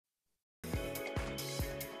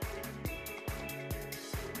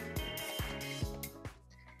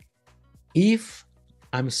If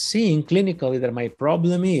I'm seeing clinically that my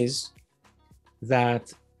problem is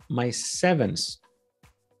that my 7s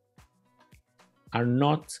are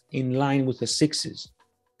not in line with the 6s,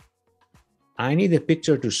 I need a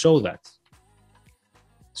picture to show that.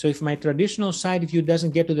 So if my traditional side view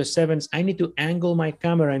doesn't get to the 7s, I need to angle my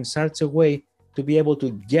camera in such a way to be able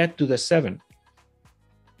to get to the 7.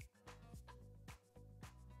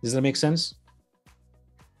 Does that make sense?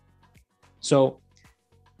 So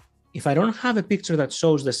if I don't have a picture that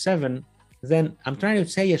shows the 7, then I'm trying to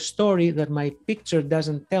say a story that my picture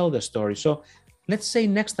doesn't tell the story. So let's say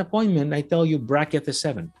next appointment, I tell you bracket the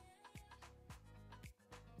 7.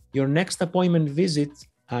 Your next appointment visit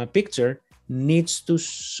picture needs to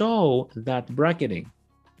show that bracketing.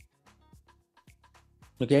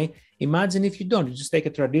 Okay, imagine if you don't, you just take a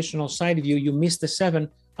traditional side view, you miss the 7.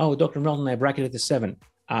 Oh, Dr. Milton, I bracketed the 7.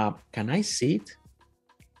 Can I see it?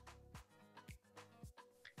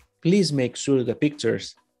 Please make sure the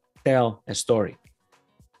pictures tell a story,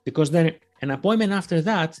 because then an appointment after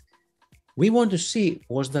that, we want to see,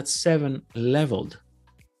 was that 7 leveled?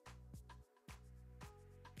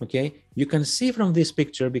 Okay, you can see from this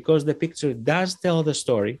picture, because the picture does tell the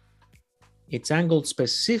story, it's angled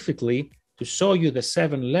specifically to show you the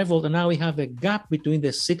 7 leveled, and now we have a gap between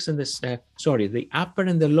the 6 and the upper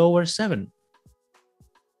and the lower 7.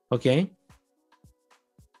 Okay,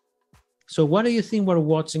 so what do you think we're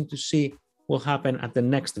watching to see will happen at the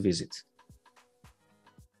next visit?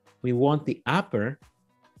 We want the upper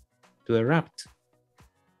to erupt.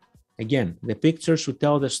 Again, the picture should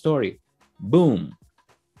tell the story. Boom.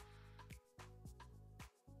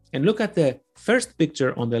 And look at the first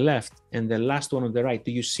picture on the left and the last one on the right.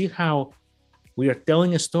 Do you see how we are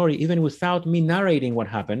telling a story even without me narrating what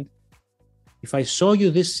happened? If I show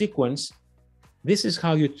you this sequence, this is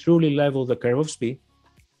how you truly level the curve of Spee.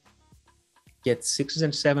 Get 6s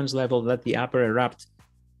and 7s leveled, let the upper erupt.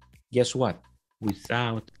 Guess what?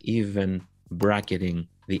 Without even bracketing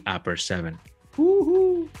the upper 7.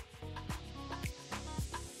 Woohoo!